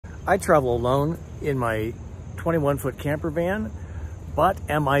I travel alone in my 21-foot camper van, but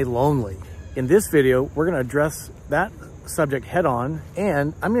am I lonely? In this video, we're gonna address that subject head on,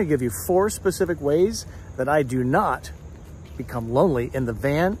 and I'm gonna give you 4 specific ways that I do not become lonely in the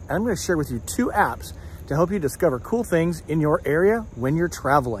van. And I'm gonna share with you 2 apps to help you discover cool things in your area when you're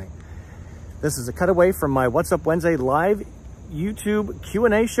traveling. This is a cutaway from my What's Up Wednesday live YouTube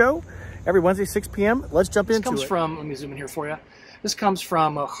Q&A show every Wednesday, 6 p.m. Let's jump into it. This comes from, let me zoom in here for you. This comes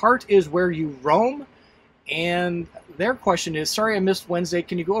from Heart is Where You Roam. And their question is, sorry I missed Wednesday.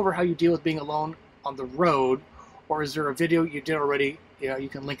 Can you go over how you deal with being alone on the road? Or is there a video you did already? Yeah, you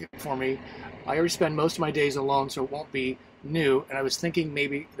can link it for me. I already spend most of my days alone, so it won't be new. And I was thinking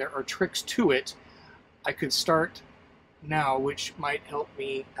maybe there are tricks to it I could start now, which might help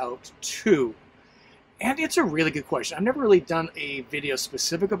me out too. And it's a really good question. I've never really done a video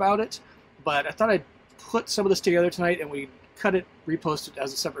specific about it, but I thought I'd put some of this together tonight and we cut it, repost it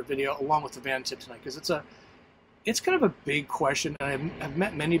as a separate video along with the van tip tonight, because it's kind of a big question, and I've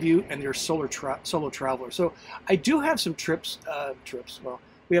met many of you and you're solo travelers. So I do have some well,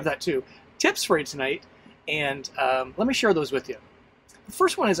 we have that too, tips for you tonight, and let me share those with you. The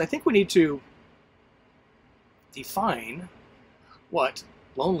first one is, I think we need to define what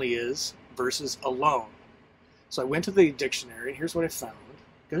lonely is versus alone. So I went to the dictionary, and here's what I found,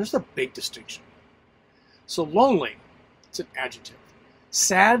 because there's a big distinction. So lonely, it's an adjective.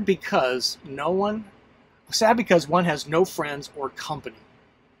 Sad because one has no friends or company.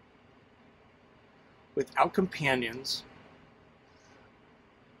 Without companions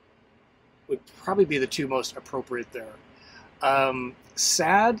would probably be the 2 most appropriate there.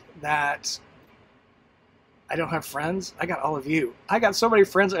 Sad that I don't have friends. I got all of you. I got so many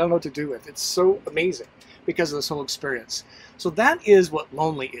friends I don't know what to do with. It's so amazing because of this whole experience. So that is what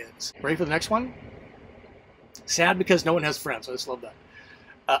lonely is. Ready for the next one? Sad because no one has friends. I just love that.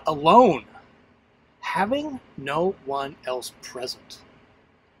 Alone. Having no one else present.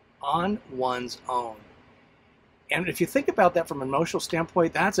 On one's own. And if you think about that from an emotional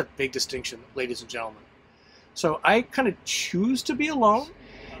standpoint, that's a big distinction, ladies and gentlemen. So I kind of choose to be alone.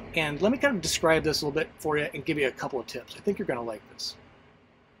 And let me kind of describe this a little bit for you and give you a couple of tips. I think you're going to like this.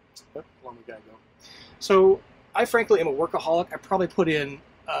 Oh, how long we got to go? So I frankly am a workaholic. I probably put in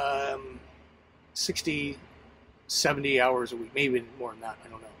 60, 70 hours a week, maybe more than that. I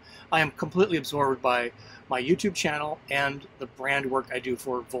don't know. I am completely absorbed by my YouTube channel and the brand work I do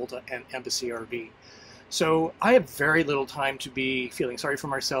for Volta and Embassy RV. So I have very little time to be feeling sorry for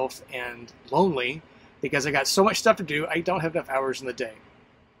myself and lonely because I got so much stuff to do. I don't have enough hours in the day.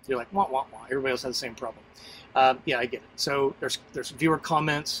 You're like, wah, wah, wah. Everybody else has the same problem. Yeah, I get it. So there's viewer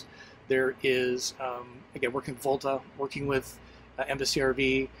comments. There is, again, working Volta, working with Embassy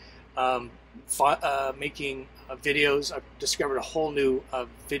RV, making videos. I've discovered a whole new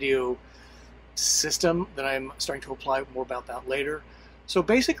video system that I'm starting to apply. More about that later. So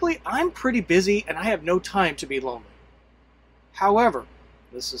basically, I'm pretty busy and I have no time to be lonely. However,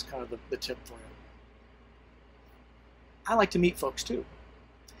 this is kind of the tip for you. I like to meet folks too.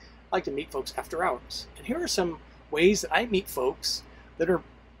 I like to meet folks after hours. And here are some ways that I meet folks that are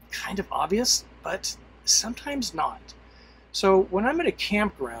kind of obvious, but sometimes not. So when I'm at a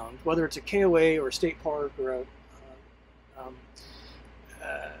campground, whether it's a KOA or a state park or a,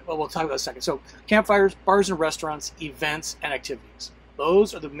 well, we'll talk about that in a second. So campfires, bars and restaurants, events, and activities.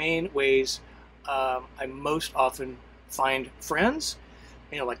 Those are the main ways I most often find friends.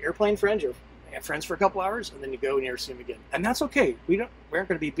 You know, like airplane friends. You have friends for a couple hours, and then you go and you never see them again. And that's okay. We aren't going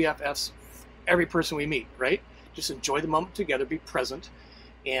to be BFFs every person we meet, right? Just enjoy the moment together, be present.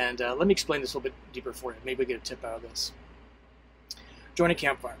 And let me explain this a little bit deeper for you. Maybe we get a tip out of this. Join a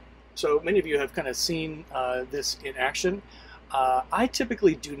campfire. So many of you have kind of seen this in action. I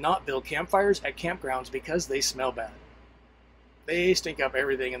typically do not build campfires at campgrounds because they smell bad. They stink up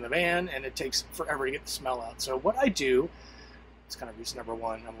everything in the van, and it takes forever to get the smell out. So what I do, it's kind of reason number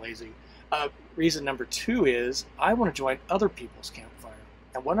 1, I'm lazy. Reason number 2 is I want to join other people's campfire.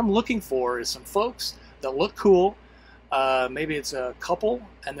 And what I'm looking for is some folks that look cool. Maybe it's a couple,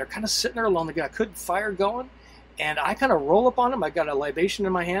 and they're kind of sitting there alone. They got a good fire going, and I kind of roll up on them. I got a libation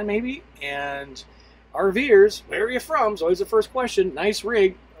in my hand, maybe, and RVers, where are you from? Is always the first question. Nice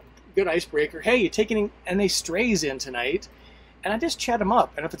rig, good icebreaker. Hey, you taking any strays in tonight? And I just chat them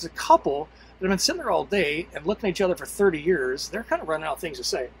up. And if it's a couple that have been sitting there all day and looking at each other for 30 years, they're kind of running out of things to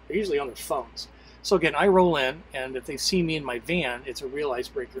say. They're usually on their phones. So again, I roll in, and if they see me in my van, it's a real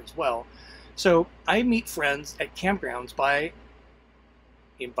icebreaker as well. So I meet friends at campgrounds by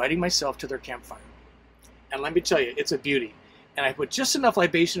inviting myself to their campfire. And let me tell you, it's a beauty. And I put just enough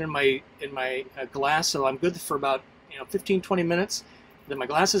libation in my glass, so I'm good for about 15, 20 minutes. then my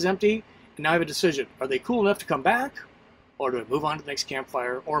glass is empty, and now I have a decision. Are they cool enough to come back, or do I move on to the next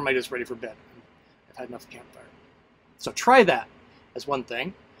campfire, or am I just ready for bed? I've had enough campfire. So try that as one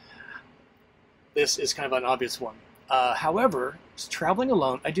thing. This is kind of an obvious one. However, traveling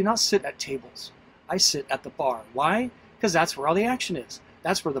alone, I do not sit at tables. I sit at the bar. Why? Because that's where all the action is.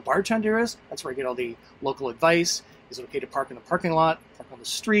 That's where the bartender is. That's where I get all the local advice. Is it okay to park in the parking lot? Park on the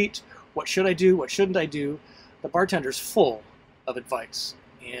street? What should I do? What shouldn't I do? The bartender's full of advice.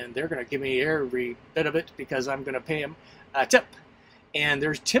 And they're going to give me every bit of it because I'm going to pay them a tip. And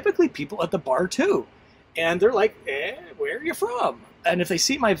there's typically people at the bar too. And they're like, where are you from? And if they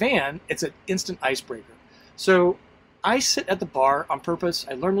see my van, it's an instant icebreaker. So I sit at the bar on purpose.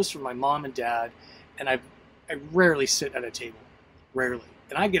 I learned this from my mom and dad. And I rarely sit at a table. Rarely.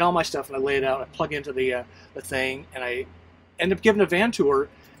 And I get all my stuff and I lay it out. I plug into the thing. And I end up giving a van tour,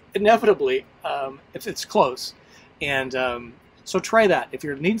 inevitably, if it's close. And so try that. If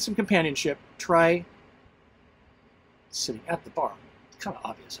you're needing some companionship, try sitting at the bar. It's kind of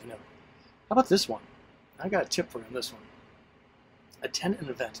obvious, I know. How about this one? I got a tip for you on this one. Attend an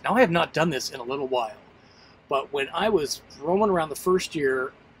event. Now, I have not done this in a little while, but when I was roaming around the first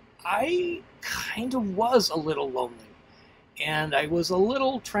year, I kind of was a little lonely, and I was a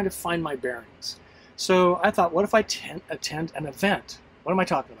little trying to find my bearings. So I thought, what if I attend an event? What am I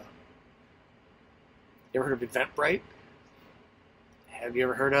talking about? You ever heard of Eventbrite? Have you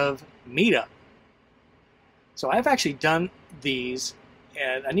ever heard of MeetUp? So I've actually done these,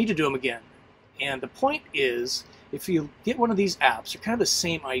 and I need to do them again. And the point is, if you get one of these apps, they're kind of the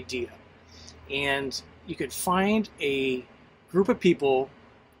same idea. And you could find a group of people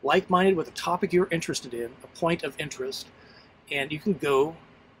like-minded with a topic you're interested in, a point of interest, and you can go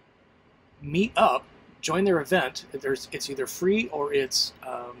meet up, join their event. It's either free or it's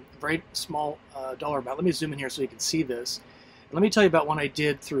a very small dollar amount. Let me zoom in here so you can see this. And let me tell you about one I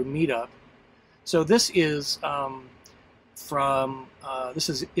did through MeetUp. So this is this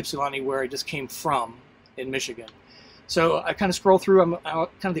is Ypsilanti, where I just came from in Michigan. So I kind of scroll through. I'm kind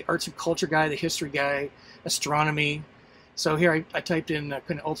of the arts and culture guy, the history guy, astronomy. So here I typed in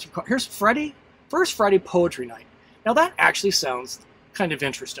kind of old. Here's first Friday poetry night. Now that actually sounds kind of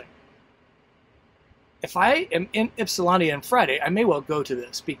interesting. If I am in Ypsilanti on Friday, I may well go to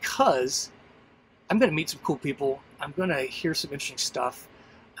this because I'm going to meet some cool people. I'm going to hear some interesting stuff.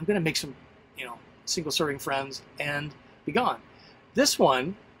 I'm going to make some, single serving friends and be gone. This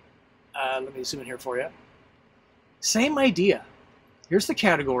one, let me zoom in here for you. Same idea. Here's the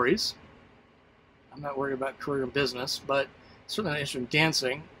categories. I'm not worried about career and business, but certainly not interested in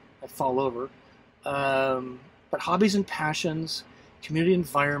dancing. I fall over. But hobbies and passions, community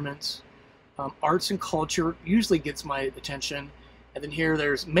environments, arts and culture usually gets my attention. And then here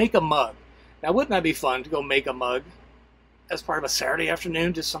there's make a mug. Now, wouldn't that be fun to go make a mug as part of a Saturday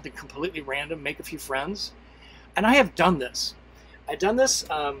afternoon, just something completely random, make a few friends? And I have done this. I've done this,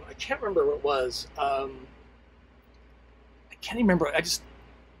 I can't remember what it was. I can't even remember. I just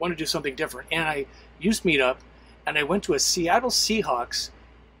wanted to do something different. And I used MeetUp, and I went to a Seattle Seahawks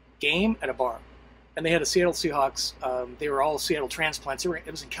game at a bar. And they had a Seattle Seahawks. They were all Seattle transplants.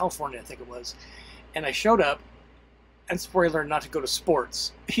 It was in California, I think it was. And I showed up, and that's where I learned not to go to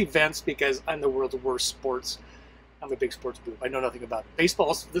sports events because I'm the world's worst sports. I'm a big sports boob. I know nothing about it.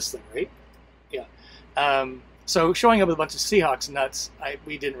 Baseball's this thing, right? Yeah. So showing up with a bunch of Seahawks nuts,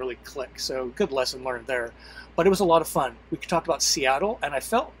 we didn't really click. So good lesson learned there. But it was a lot of fun. We talked about Seattle, and I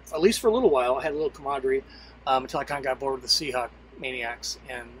felt, at least for a little while, I had a little camaraderie until I kind of got bored with the Seahawk maniacs,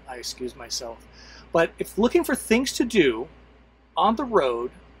 and I excused myself. But if looking for things to do on the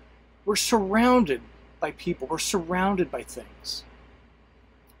road, we're surrounded by people. We're surrounded by things.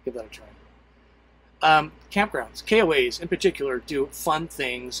 Give that a try. Campgrounds, KOAs in particular, do fun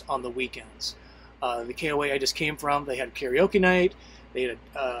things on the weekends. The KOA I just came from, they had a karaoke night, they had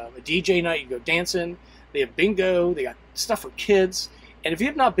a DJ night, you go dancing, they have bingo, they got stuff for kids. And if you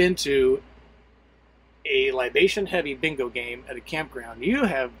have not been to a libation-heavy bingo game at a campground, you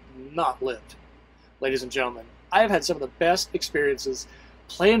have not lived, ladies and gentlemen. I have had some of the best experiences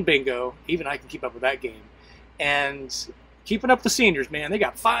playing bingo. Even I can keep up with that game. And keeping up the seniors, man. They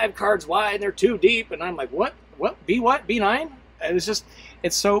got 5 cards wide, and they're 2 deep, and I'm like, what? What? B9?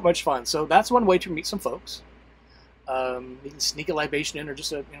 It's so much fun. So that's one way to meet some folks. You can sneak a libation in, or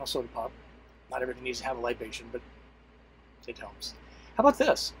just a soda pop. Not everything needs to have a libation, but it helps. How about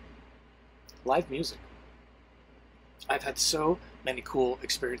this? Live music. I've had so many cool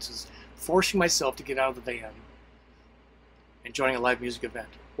experiences forcing myself to get out of the van and joining a live music event.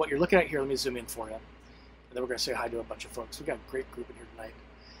 What you're looking at here, let me zoom in for you. And then we're going to say hi to a bunch of folks. We've got a great group in here tonight.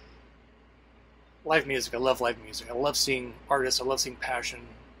 live music. I love live music. I love seeing artists. I love seeing passion.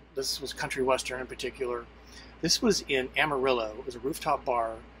 This was country western in particular. This was in Amarillo. It was a rooftop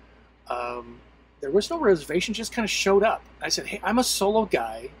bar. There was no reservation, just kind of showed up. I said, hey, I'm a solo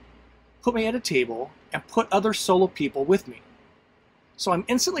guy. Put me at a table and put other solo people with me. So I'm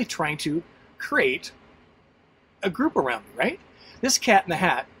instantly trying to create a group around me, right? This cat in the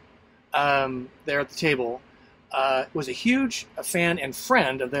hat there at the table was a huge fan and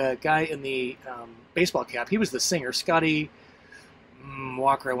friend of the guy in the baseball cap. He was the singer, Scotty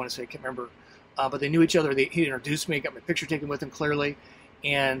Walker, I want to say, I can't remember. But they knew each other. He introduced me, got my picture taken with him clearly.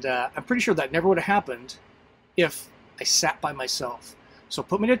 And I'm pretty sure that never would have happened if I sat by myself. So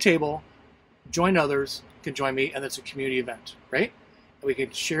put me at a table, join others, can join me, and it's a community event, right? And we can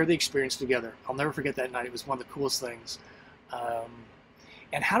share the experience together. I'll never forget that night. It was one of the coolest things.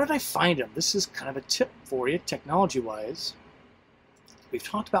 And how did I find them? This is kind of a tip for you, technology-wise. We've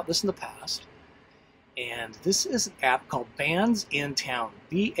talked about this in the past. And this is an app called Bands in Town.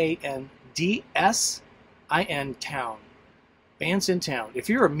 BANDSIN Town. Bands in Town. If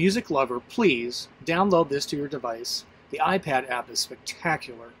you're a music lover, please download this to your device. The iPad app is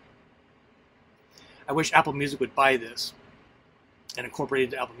spectacular. I wish Apple Music would buy this and incorporate it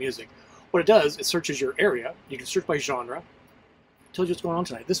into Apple Music. What it does, it searches your area. You can search by genre. Tells you what's going on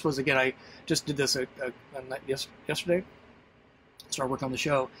tonight. This was, again, I just did this yesterday. Started working on the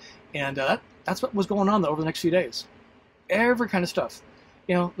show. And that's what was going on over the next few days. Every kind of stuff.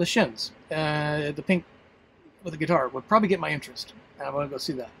 You know, the Shins, the Pink with a guitar would probably get my interest, and I want to go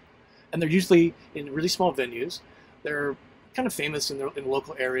see that. And they're usually in really small venues. They're kind of famous in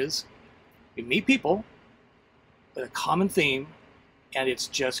local areas. You meet people with a common theme, and it's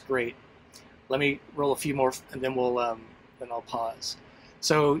just great. Let me roll a few more, and then then I'll pause.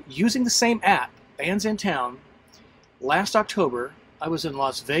 So, using the same app, Bands in Town, last October, I was in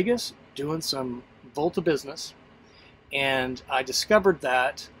Las Vegas doing some Volta business, and I discovered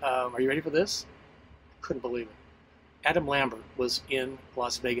that. Are you ready for this? Couldn't believe it. Adam Lambert was in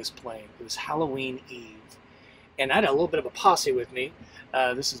Las Vegas playing. It was Halloween Eve. And I had a little bit of a posse with me.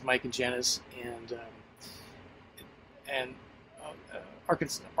 This is Mike and Janice and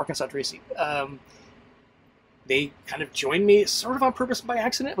Arkansas Tracy. They kind of joined me sort of on purpose by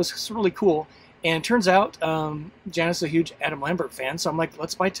accident. It was really cool. And it turns out Janice is a huge Adam Lambert fan. So I'm like,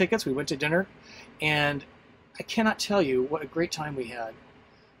 let's buy tickets. We went to dinner. And I cannot tell you what a great time we had.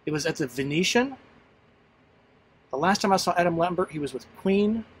 It was at the Venetian. The last time I saw Adam Lambert, he was with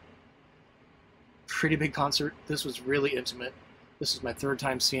Queen. Pretty big concert. This was really intimate. This is my third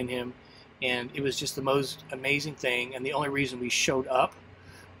time seeing him. And it was just the most amazing thing. And the only reason we showed up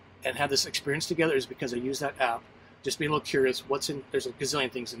and had this experience together is because I used that app. Just being a little curious. There's a gazillion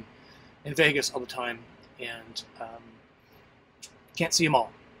things in Vegas all the time. And can't see them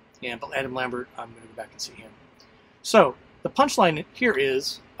all. But Adam Lambert, I'm going to go back and see him. So the punchline here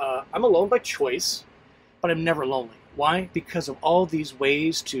is I'm alone by choice. But I'm never lonely. Why? Because of all these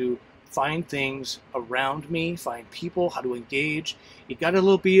ways to find things around me, find people, how to engage. You got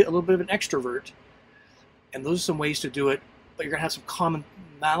to be a little bit of an extrovert, and those are some ways to do it. But you're gonna have some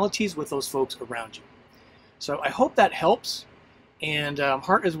commonalities with those folks around you. So I hope that helps. And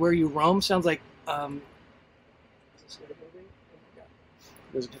Heart is Where You Roam sounds like.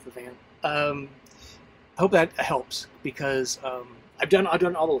 There's a different fan. I hope that helps because. I've done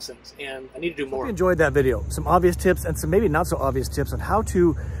all those things, and I need to do more. Hope you enjoyed that video. Some obvious tips and some maybe not so obvious tips on how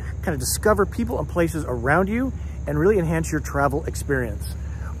to kind of discover people and places around you and really enhance your travel experience.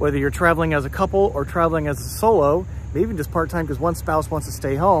 Whether you're traveling as a couple or traveling as a solo, maybe even just part-time because one spouse wants to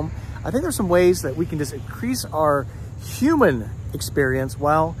stay home, I think there's some ways that we can just increase our human experience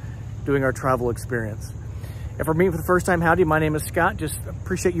while doing our travel experience. If we're meeting for the first time, howdy, my name is Scott. Just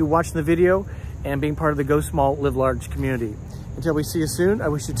appreciate you watching the video and being part of the Go Small, Live Large community. Until we see you soon, I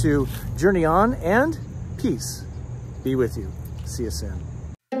wish you to journey on and peace be with you. See you soon.